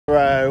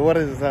Alright, what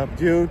is up,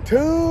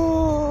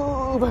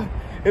 YouTube?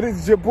 It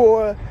is your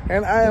boy,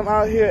 and I am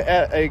out here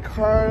at a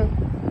car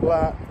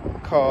lot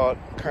called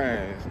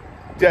Kearns.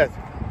 Yes,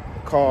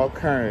 called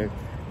Kearns.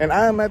 And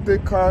I am at the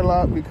car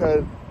lot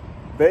because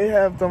they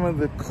have some of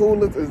the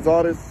coolest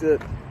exotic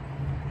shit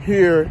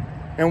here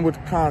in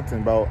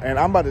Wisconsin, bro. And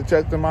I'm about to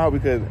check them out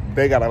because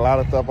they got a lot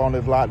of stuff on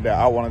this lot that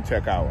I want to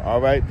check out.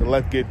 Alright, so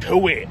let's get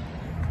to it.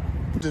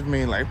 Just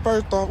mean, like,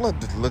 first off,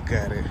 let's just look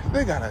at it.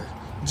 They got a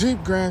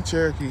Jeep Grand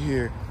Cherokee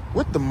here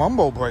with the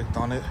mumbo brakes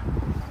on it.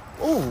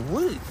 Oh,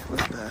 wait,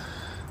 look at that.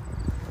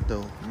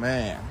 Though,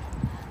 man,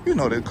 you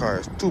know this car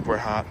is super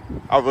hot.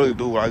 I really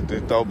do like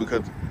this, though,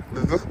 because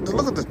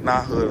look at this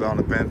knot hood on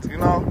the vent, you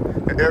know?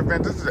 The air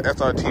vent, this is the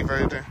SRT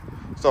version.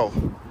 So,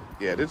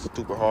 yeah, this is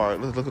super hard.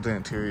 Let's look at the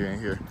interior in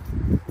here.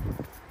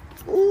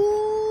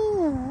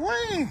 Ooh,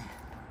 wait.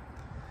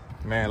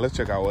 Man, let's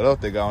check out what else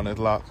they got on this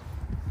lot.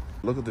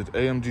 Look at this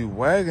AMG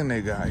wagon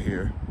they got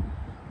here.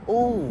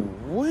 Oh,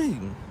 wait.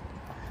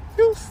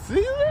 You see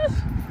this?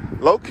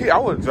 Low key, I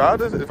would drive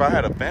this if I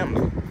had a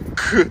family.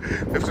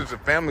 If it's a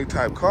family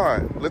type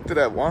car. Listed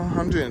at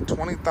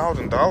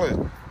 $120,000.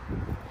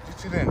 You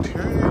see the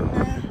interior in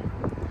there?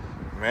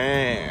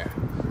 Man,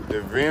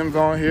 the rims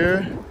on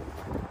here.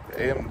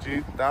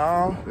 AMG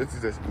style. This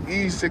is this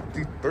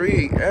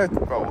E63S,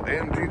 bro.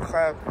 AMG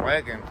class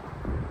wagon.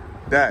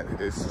 That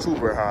is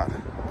super hot.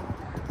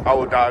 I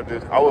would drive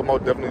this. I would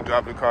most definitely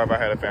drive the car if I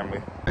had a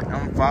family. The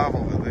M5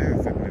 over there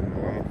sitting in the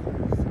lot.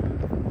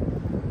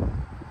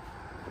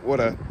 What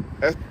a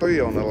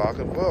S3 on the lock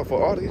as well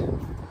for Audi.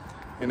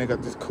 And they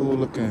got this cool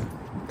looking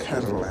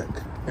Cadillac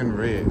in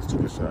red,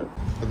 super sharp.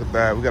 Look at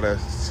that. We got a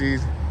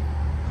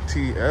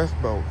CTS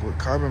boat with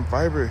carbon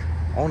fiber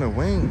on the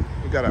wing.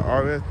 We got an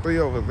RS3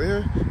 over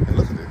there. And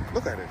look at it.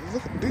 Look at it.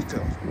 Look at the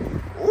details.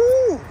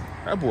 Ooh,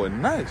 that boy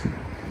nice.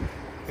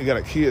 You got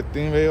a Kia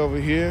Stingray over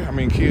here.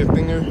 Kia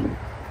Stinger.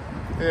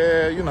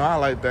 Yeah, you know, I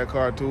like that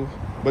car too.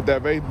 But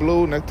that race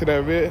blue next to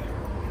that red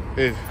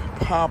is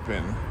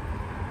popping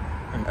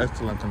in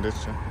excellent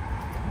condition.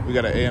 We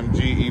got an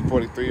AMG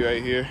E43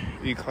 right here,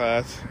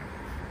 E-Class.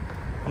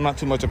 I'm not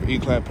too much of an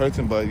E-Class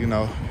person, but you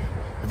know,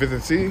 if it's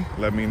a C,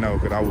 let me know,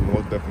 because I would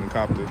most definitely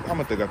cop this. How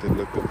much they got this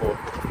listed for?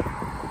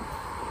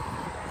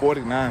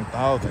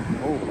 $49,000.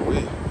 Oh,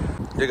 wait.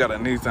 They got a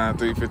Nissan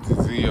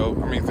 350Z,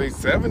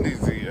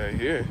 370Z right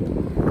here.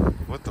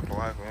 With the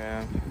black,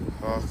 man.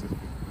 Awesome.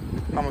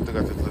 How much they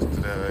got this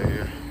listed at right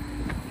here?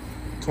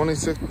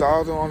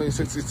 26,000, only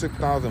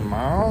 66,000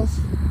 miles?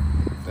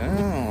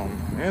 Damn.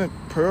 And it's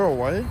pearl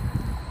white.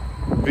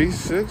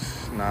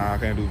 V6? Nah, I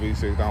can't do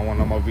V6. I don't want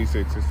no more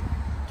V6s.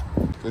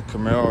 This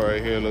Camaro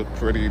right here looks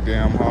pretty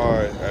damn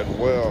hard as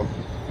well.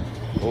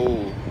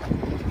 Oh,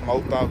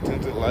 smoked out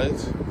tinted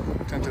lights,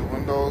 tinted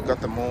windows,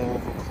 got the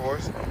moonroof, of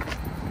course.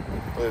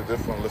 What is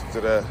this one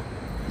listed at?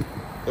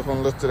 This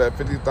one listed at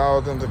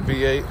 50,000 to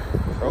V8.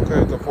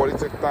 Okay, it's a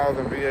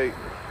 46,000 V8.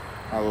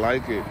 I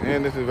like it.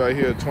 And this is right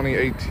here,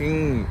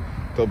 2018.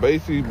 So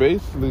basically,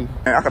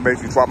 man, I can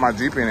basically swap my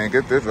Jeep in and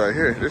get this right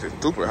here. This is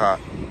super hot.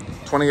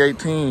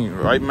 2018,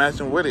 right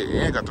matching with it.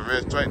 And got the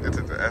red stripe. This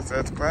is the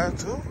SS class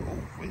too.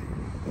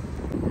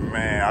 Ooh,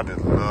 man, I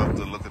just love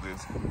to look at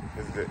this.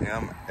 This is the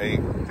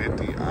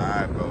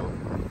M850i, bro.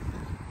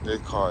 This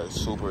car is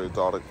super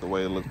exotic the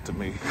way it looks to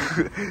me.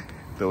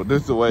 So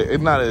this is the way,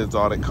 it's not an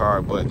exotic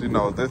car, but you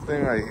know, this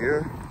thing right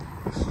here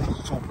is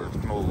super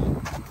smooth.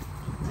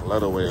 I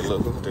love the way it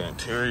looks. Look at the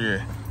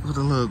interior. Look at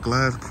the little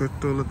glass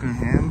crystal looking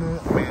handle.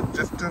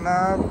 Adjuster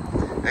knob.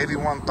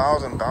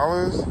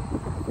 $81,000.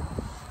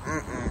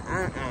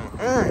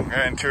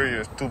 That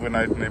interior is super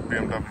nice in that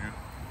BMW.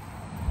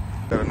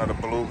 Got another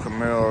blue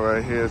Camaro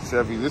right here,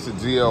 Chevy. This is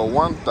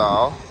GL1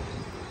 style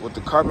with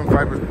the carbon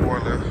fiber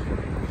spoiler.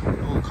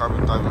 Ooh,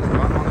 carbon fiber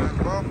front on it as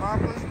well,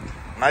 probably.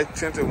 Nice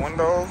tinted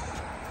windows.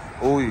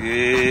 Oh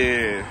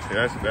yeah,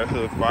 that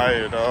hood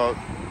fire, dog.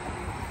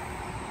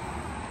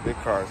 This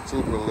car is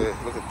super lit.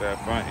 Look at that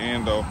front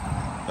end though.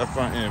 That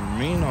front end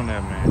mean on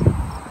that, man.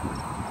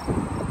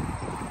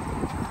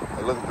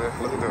 Hey, look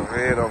at the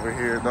red over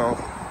here though.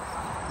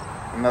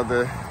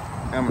 Another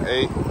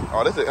M8.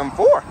 Oh, this is an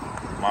M4.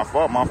 My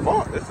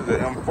fault. This is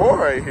an M4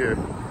 right here.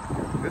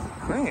 This is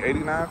clean.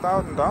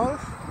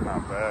 $89,000.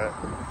 Not bad.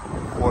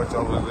 Porch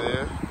over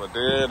there. But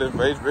there, this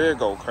base red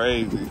go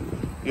crazy.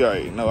 You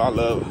already know I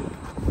love it.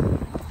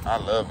 I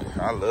love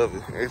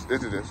it.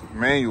 This is this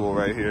manual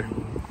right here.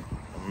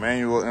 A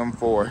manual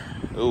M4.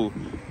 Ooh,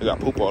 they got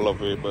poop all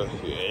over it, but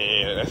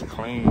yeah, that's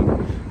clean.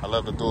 I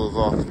love the doors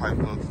off type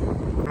look.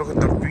 Look at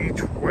the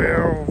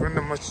V12 in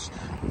the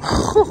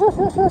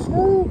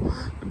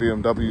the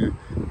BMW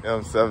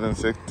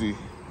M760.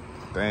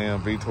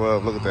 Damn,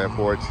 V12. Look at that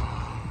porch.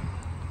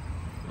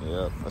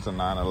 Yep, that's a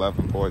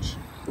 911 porch.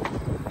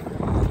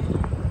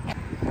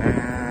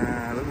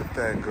 Man, look at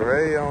that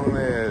gray on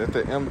there. That's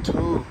the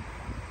M2.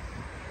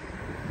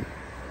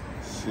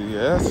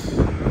 CS.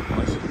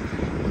 That's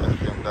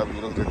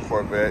BMW. Look at the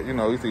Corvette. You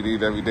know, you see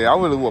these every day. I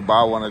really would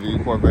buy one of these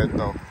Corvettes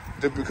though,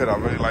 just because I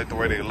really like the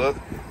way they look.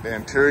 The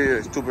interior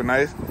is super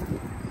nice.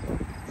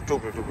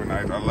 super, super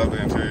nice. I love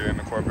the interior in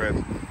the Corvette.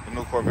 The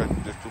new Corvette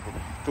is just super,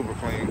 super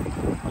clean.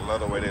 I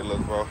love the way they look,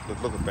 bro.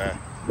 Look at that.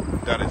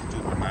 That is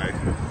super nice.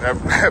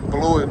 That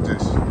blue is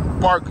just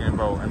sparking,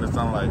 bro, in the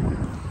sunlight.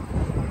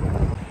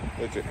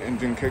 There's your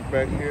engine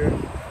kickback here.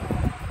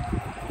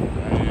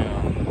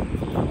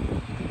 Damn.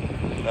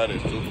 That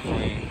is super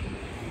clean.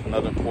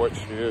 Another porch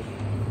here.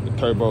 The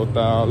turbo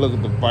style. Look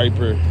at the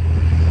Viper.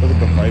 Look at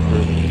the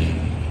Viper.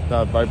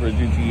 That Viper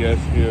GTS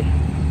here.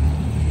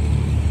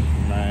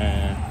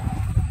 Man.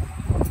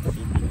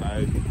 Super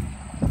nice.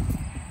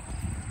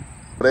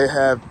 They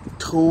have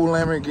 2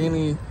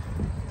 Lamborghini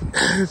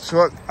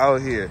trucks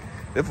out here.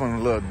 This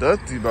one's a little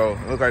dusty, bro.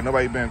 Looks like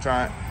nobody been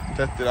trying to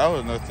test it out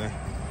or nothing.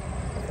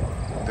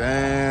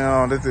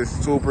 Damn, this is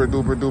super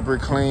duper duper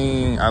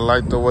clean. I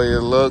like the way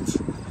it looks.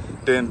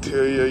 The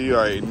interior, you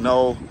already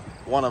know.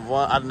 One of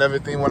one. I've never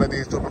seen one of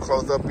these super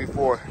close up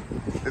before.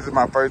 This is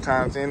my first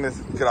time seeing this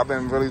because I've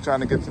been really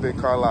trying to get to their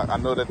car lot. I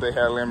know that they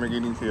have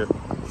Lamborghinis here.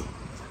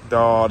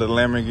 Dog, the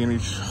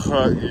Lamborghini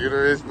truck, you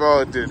know this,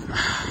 bro, just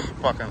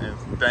fucking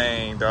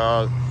insane,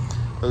 dog.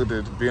 Look at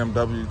this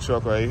BMW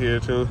truck right here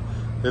too.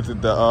 This is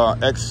the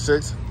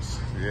X6,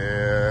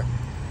 yeah.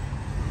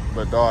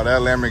 But dog,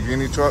 that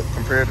Lamborghini truck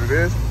compared to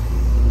this,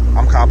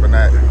 I'm copping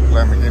that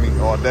Lamborghini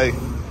all day.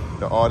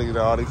 The Audi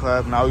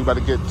class. Now we about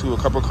to get to a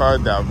couple cars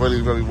that I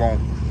really, really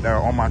want that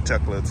are on my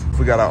checklist.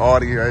 We got an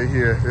Audi right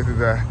here. This is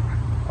a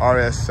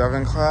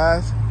RS7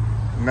 class.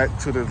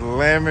 Next to this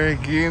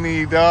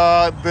Lamborghini,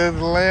 dog. This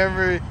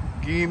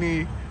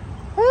Lamborghini.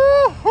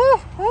 Woo, woo,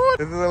 woo.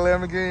 This is a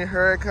Lamborghini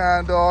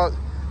Huracan, dog.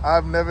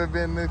 I've never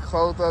been this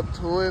close up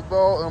to it,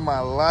 bro, in my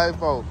life,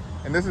 bro.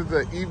 And this is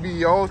the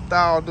EBO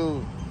style,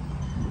 dude.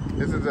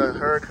 This is a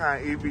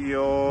Huracan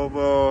EBO,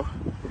 bro.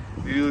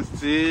 You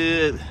see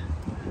it?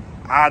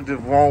 I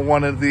just want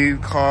one of these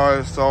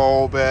cars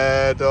so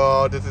bad,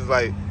 dog. This is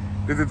like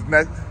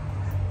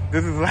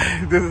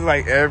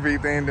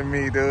everything to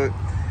me, dude.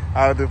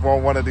 I just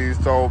want one of these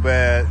so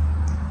bad.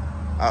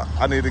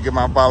 I need to get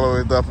my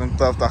followers up and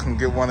stuff so I can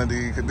get one of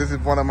these. Cause this is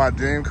one of my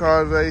dream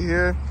cars right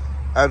here,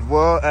 as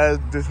well as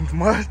this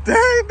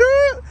Mustang,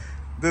 dude.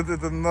 This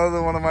is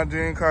another one of my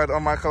dream cars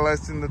on my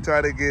collection to try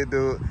to get,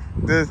 dude.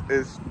 This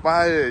is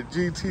Fire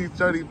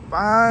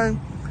GT35.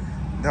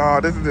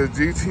 Dog, this is a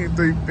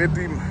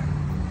GT350.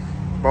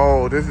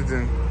 Bro, this is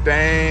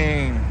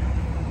insane.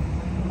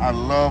 I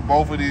love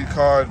both of these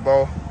cars,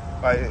 bro.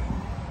 Like,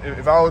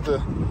 if I was to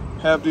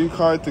have these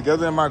cars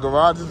together in my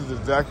garage, this is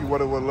exactly what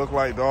it would look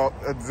like, dog.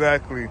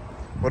 Exactly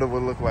what it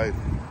would look like.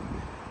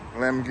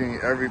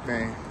 Lamborghini,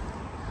 everything.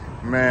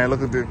 Man,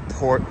 look at this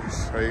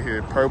Porsche right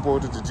here. Purple,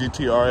 this is the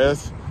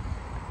GT-RS.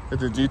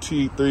 It's the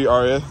GT3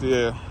 RS,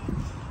 yeah.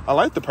 I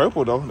like the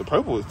purple, though. The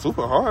purple is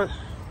super hard.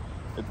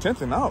 It's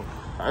tinting out.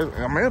 I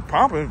mean, it's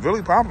popping. It's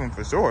really popping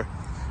for sure.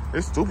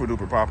 It's super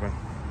duper popping.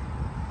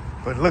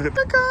 But look at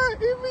the car,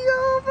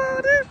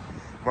 EVO,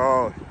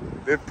 bro.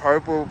 This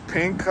purple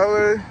pink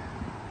color,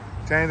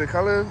 change the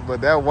colors,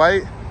 but that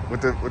white with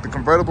the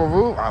convertible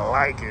roof, I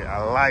like it.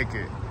 I like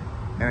it.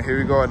 And here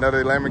we go,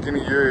 another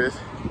Lamborghini Urus.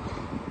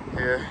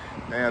 Here,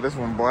 damn, this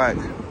one black,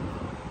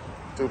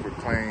 super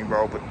clean,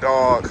 bro. But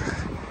dog,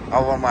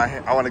 I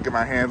want to get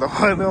my hands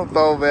on them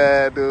so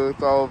bad, dude,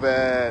 so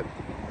bad.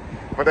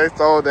 But they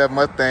sold that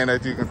Mustang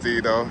that you can see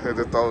though. There's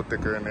a soul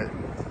sticker in it.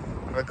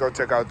 Let's go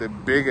check out the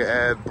bigger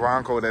ass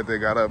Bronco that they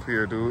got up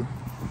here, dude.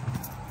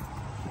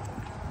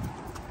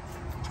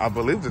 I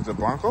believe it's a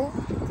Bronco.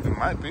 It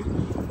might be.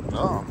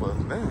 No,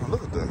 but damn,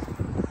 look at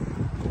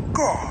that.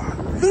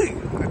 Golly,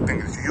 that thing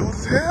is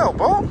used as hell,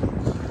 bro.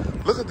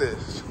 Look at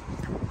this.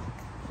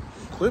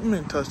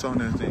 Equipment touched on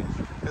this thing.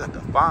 They got the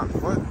 5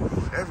 foot,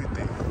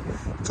 everything.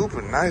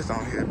 Super nice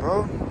on here,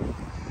 bro.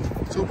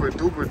 Super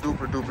duper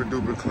duper duper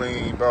duper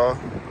clean, bro.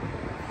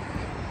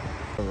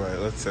 All right,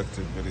 let's check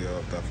this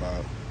video stuff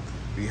out.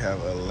 We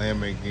have a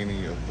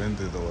Lamborghini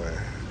Aventador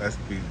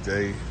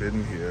SBJ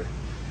sitting here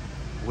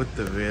with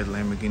the red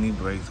Lamborghini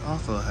brakes.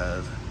 Also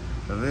has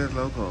the red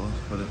logo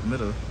for the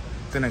middle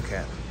center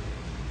cap.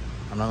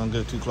 I'm not gonna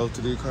get too close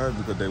to these cars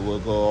because they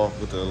will go off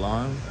with the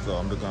alarm. So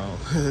I'm just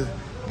gonna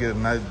get a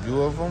nice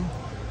view of them.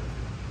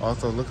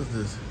 Also, look at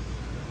this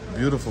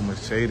beautiful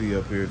Mercedes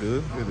up here,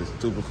 dude. It is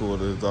super cool.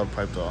 The exhaust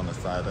pipes are on the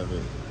side of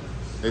it.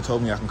 They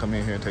told me I can come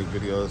in here and take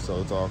videos,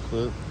 so it's all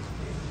good.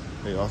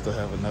 They also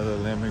have another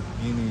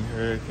Lamborghini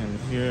Huracan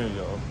here,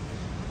 yo.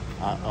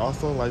 I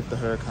also like the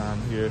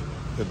Huracan here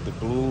because the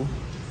blue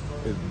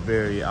is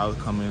very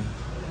outcoming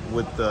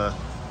with the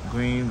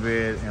green,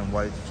 red, and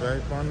white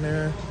stripe on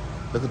there.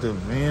 Look at the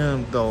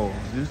rim, though.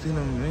 You see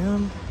the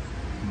rim?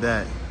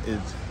 That is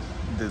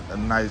a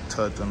nice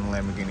touch on the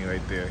Lamborghini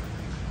right there.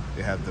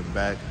 They have the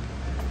back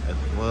as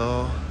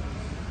well.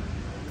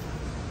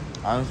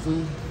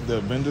 Honestly,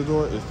 the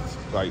Aventador is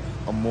like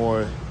a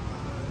more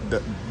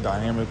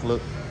dynamic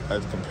look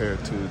as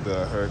compared to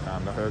the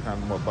Huracan. The Huracan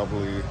is more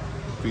bubbly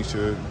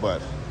featured,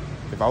 but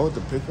if I was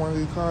to pick one of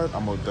these cars, I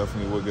most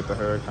definitely would get the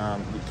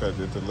Huracan because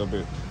it's a little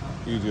bit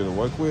easier to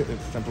work with.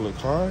 It's a simpler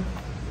car.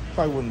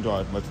 Probably wouldn't draw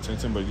as much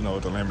attention, but you know,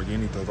 with the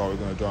Lamborghini, that's always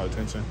going to draw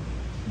attention.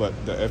 But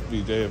the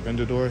FBJ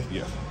Aventador,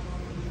 yes,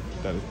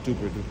 that is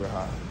super duper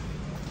high.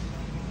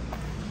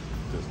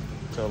 This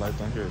tail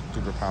lights on here is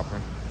super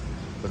popping.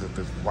 Look at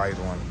this white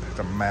one. It's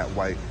a matte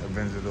white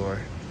Aventador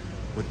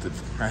with the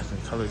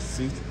matching color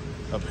seats.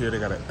 Up here they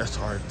got an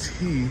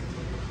SRT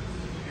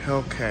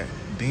Hellcat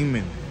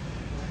Demon.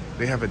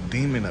 They have a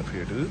Demon up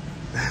here, dude.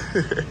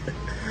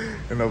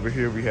 And over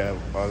here we have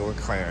a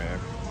McLaren.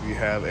 We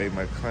have a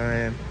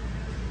McLaren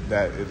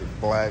that is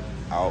black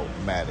out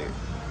matte.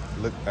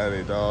 Look at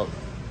it, dog.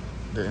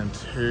 The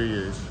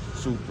interior is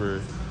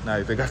super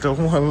nice. They got the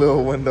one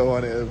little window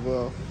on it as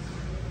well.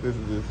 This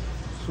is just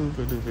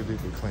super duper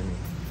duper clean.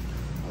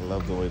 I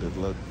love the way this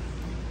looks.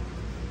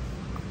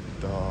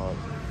 Dog.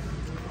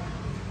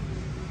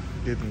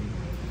 Getting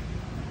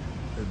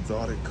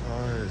exotic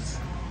cars.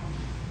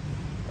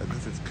 Like,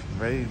 this is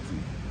crazy.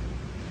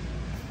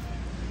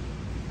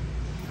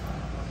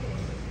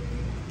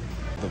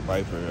 The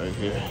Viper right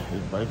here.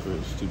 This Viper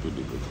is super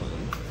duper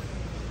clean.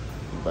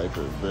 The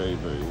Viper is very,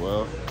 very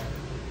well.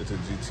 It's a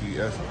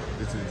GTS.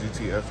 This is a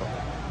GTS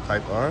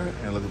Type R.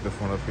 And look at this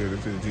one up here.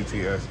 This is a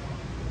GTS.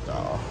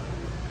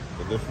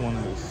 But this one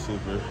is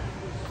super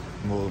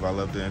smooth. I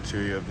love the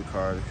interior of the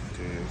car. The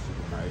interior is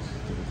super nice,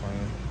 super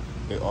clean.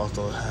 They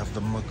also have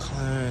the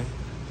McLaren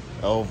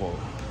Elvo.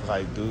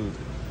 Like, dude,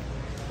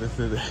 this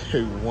is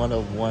a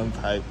one-of-one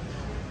type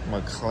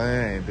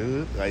McLaren,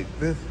 dude. Like,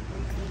 this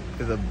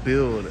is a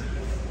build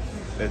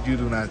that you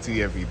do not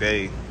see every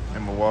day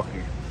in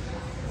Milwaukee.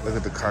 Look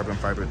at the carbon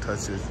fiber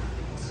touches.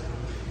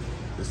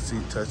 The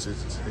seat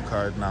touches. The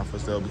car is not for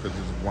sale because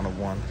it's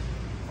one-of-one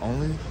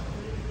only.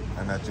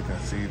 And as you can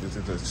see, this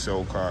is a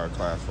show car,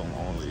 classroom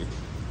only.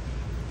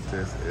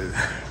 This is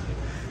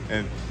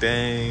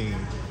insane.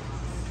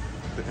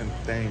 The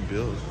insane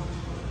build.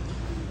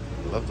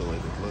 I love the way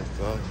this looks,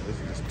 dog. This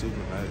is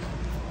super nice.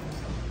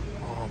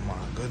 Oh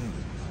my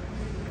goodness.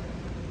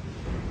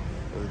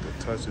 Look at the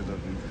touches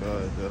of these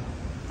cars, though.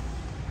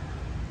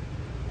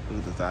 Look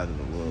at the side of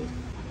the wheels.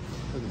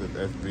 Look at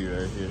this SB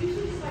right here.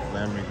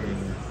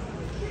 Lamborghini.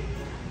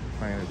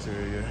 Plain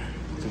interior.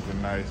 Super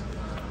nice.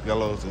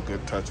 Yellow is a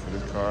good touch for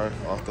this car.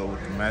 Also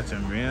with the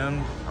matching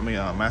rims.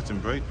 Matching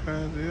brake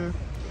pads here.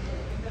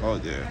 Oh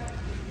yeah.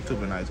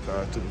 Super nice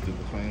car. Super,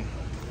 super clean.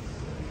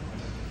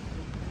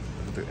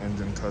 Look at the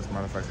engine touch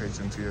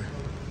modifications here.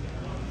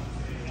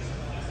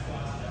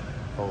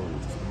 Holy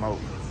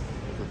smoke.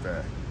 Look at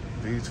that.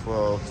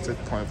 V12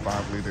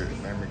 6.5 liter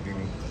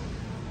Lamborghini.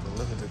 But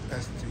look at the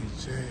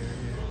SVJ right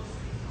here.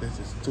 This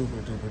is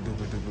super duper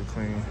duper duper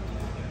clean.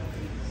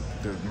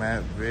 The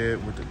matte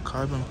red with the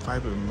carbon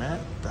fiber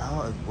matte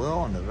style as well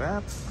on the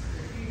wraps.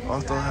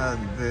 Also has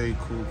very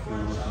cool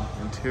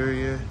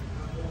interior.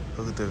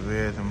 Look at the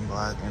red and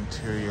black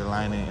interior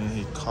lining in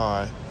his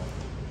car.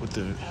 With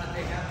the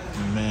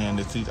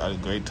the seats are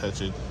great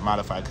touches,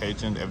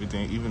 modifications,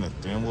 everything, even the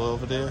steering wheel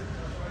over there.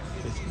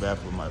 It's bad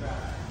for my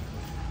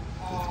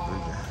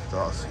it's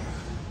awesome.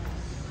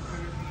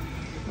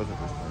 Look at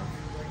this thing.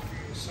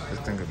 This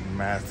thing is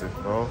massive,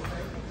 bro.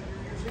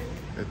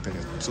 This thing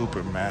is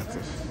super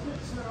massive.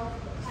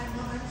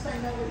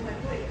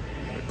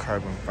 The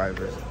carbon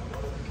fibers.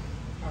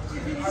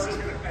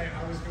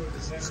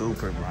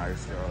 Super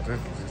nice, y'all. This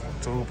is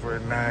super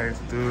nice,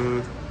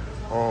 dude.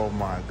 Oh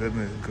my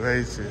goodness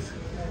gracious.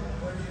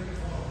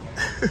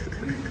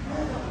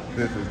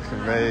 This is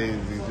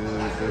crazy,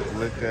 dude. Just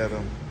look at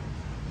them.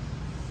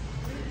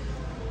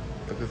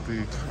 Look at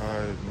these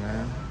cars,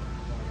 man.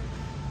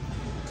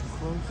 Too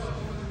close.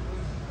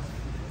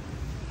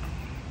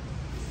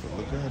 But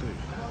look at it.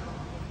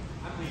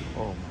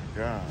 Oh my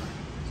God.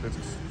 This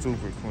is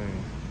super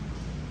clean.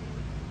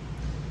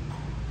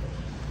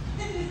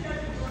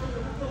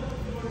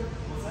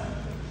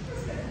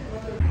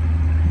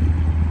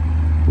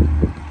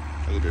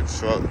 Look at that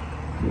truck.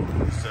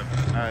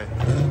 79.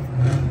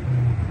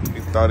 He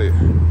thought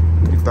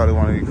he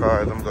wanted these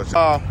cars. I'm gonna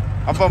go.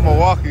 I'm from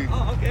Milwaukee.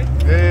 Oh, okay.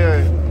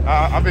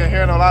 Yeah. I've been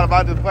hearing a lot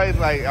about this place.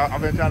 Like,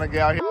 I've been trying to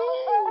get out here.